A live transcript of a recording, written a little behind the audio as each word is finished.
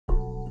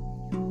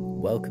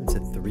Welcome to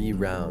 3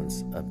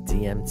 rounds of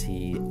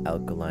DMT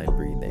Alkaline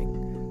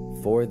breathing.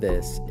 For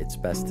this, it's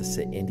best to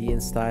sit Indian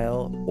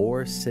style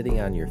or sitting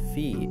on your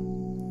feet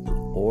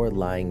or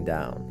lying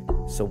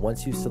down. So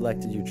once you've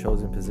selected your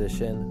chosen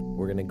position,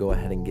 we're going to go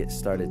ahead and get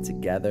started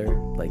together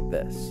like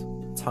this.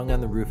 Tongue on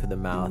the roof of the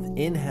mouth.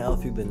 Inhale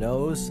through the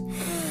nose.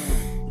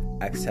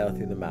 Exhale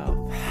through the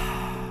mouth.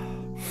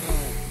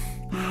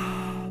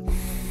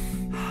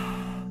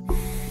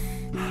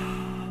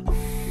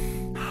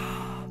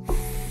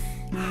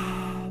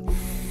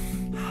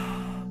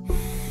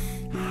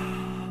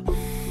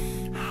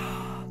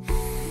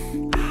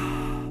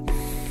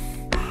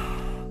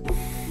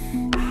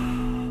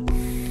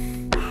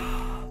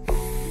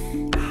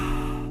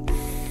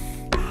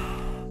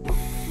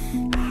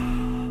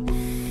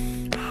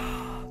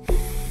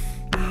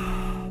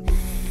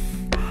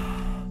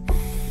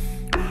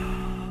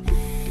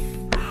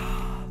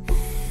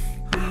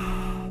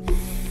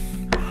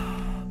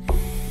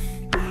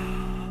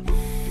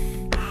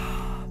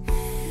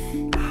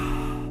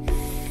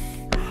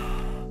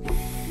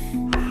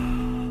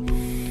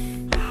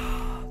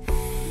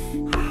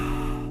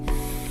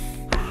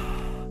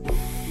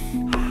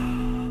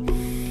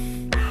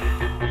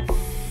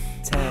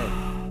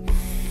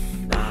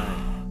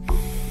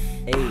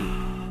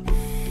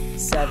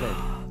 Seven,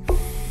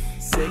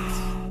 6,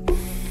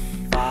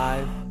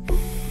 5,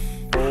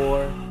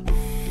 4,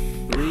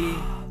 3,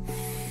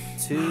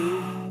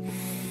 2,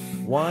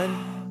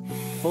 1.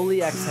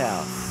 Fully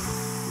exhale.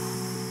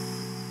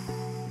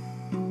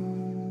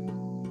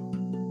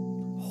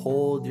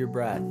 Hold your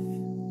breath.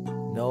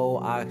 No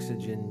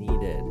oxygen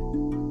needed.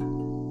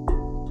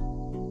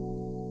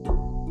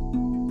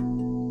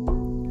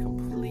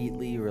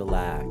 Completely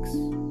relax.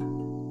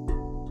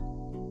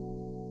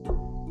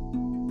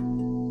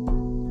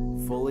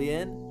 Fully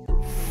in.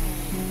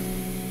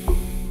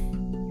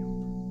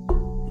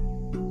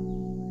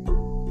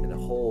 And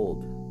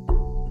hold.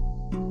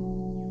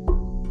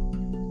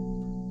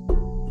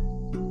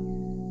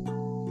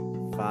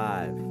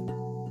 Five,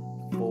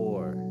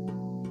 4,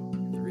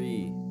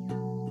 3,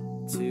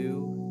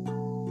 2,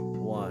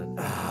 1.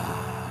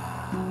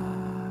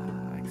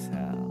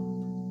 Exhale.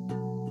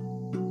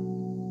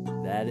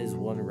 That is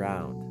 1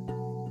 round.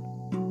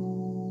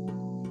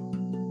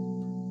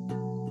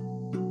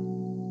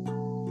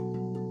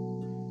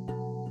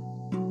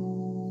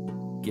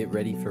 Get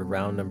ready for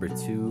round number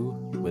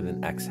 2 with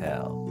an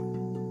exhale.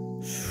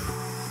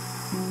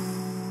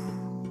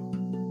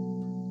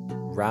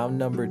 Round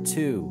number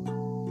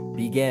 2,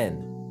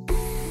 begin.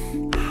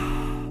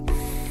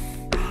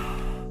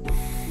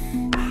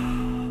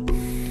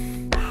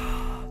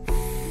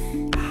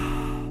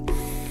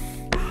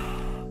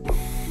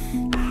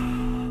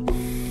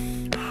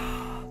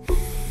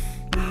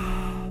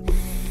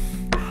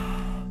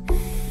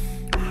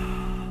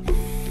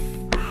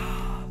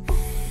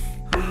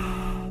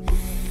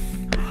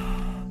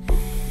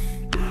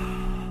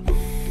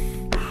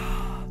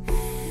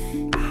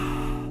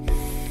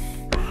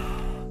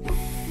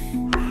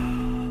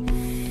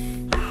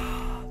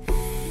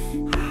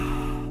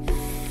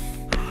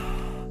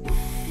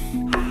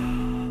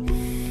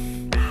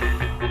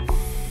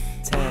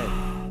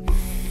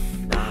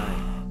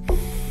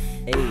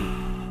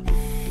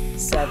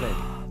 Seven,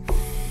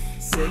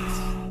 6,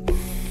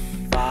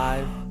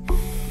 5,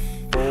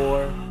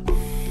 4,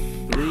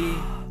 3,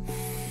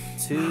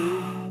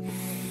 2,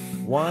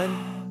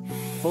 1.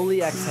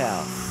 Fully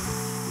exhale.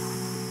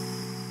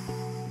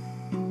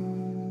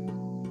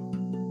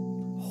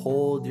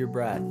 Hold your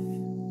breath.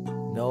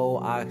 No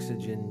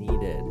oxygen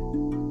needed.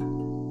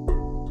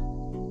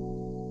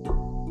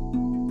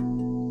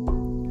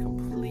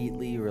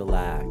 Completely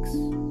relax.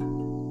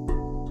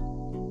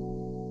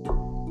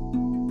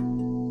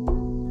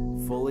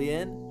 Fully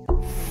in.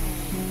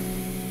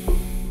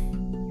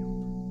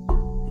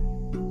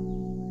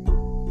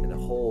 And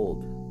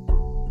hold.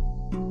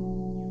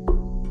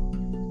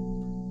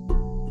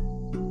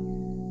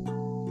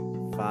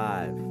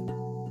 Five,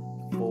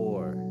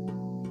 4,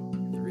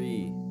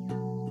 3,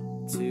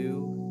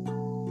 2,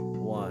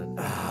 1.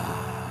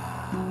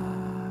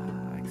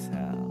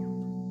 Exhale.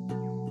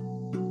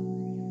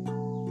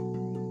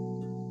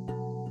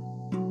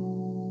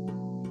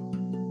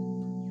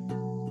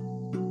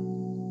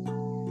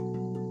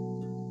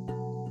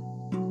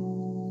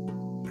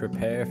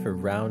 Prepare for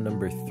round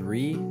number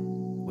 3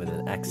 with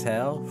an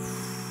exhale.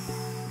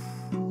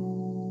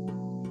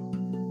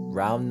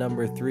 Round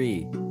number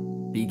 3,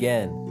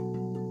 begin.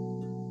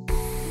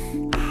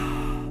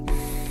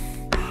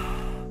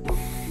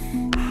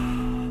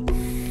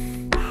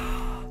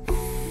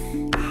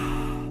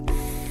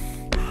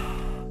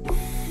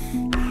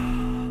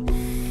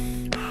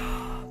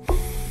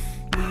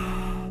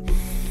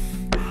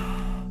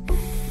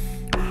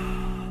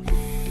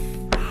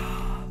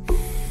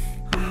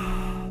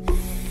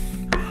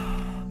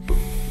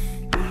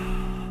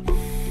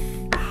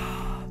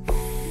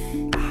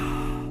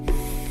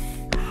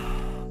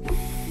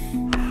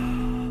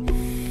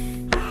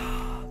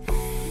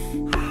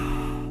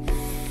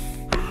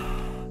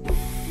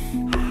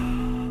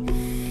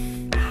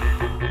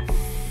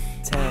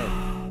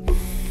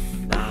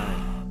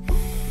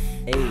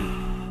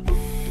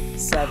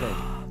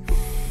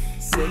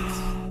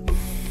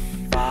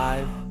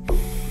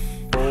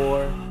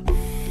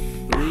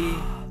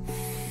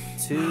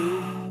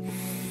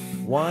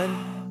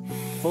 1.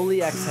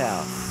 Fully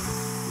exhale.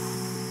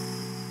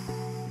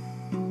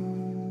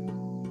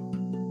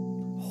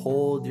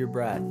 Hold your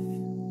breath.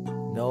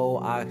 No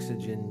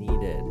oxygen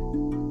needed.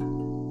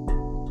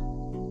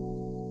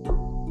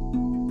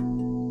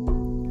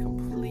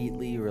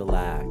 Completely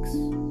relax.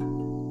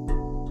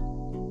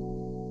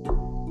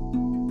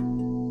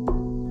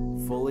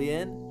 Fully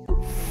in.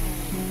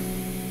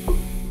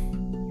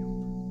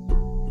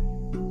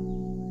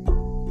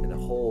 And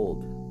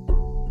hold.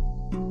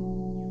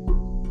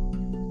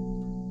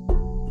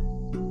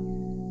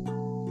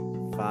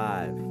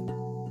 Five.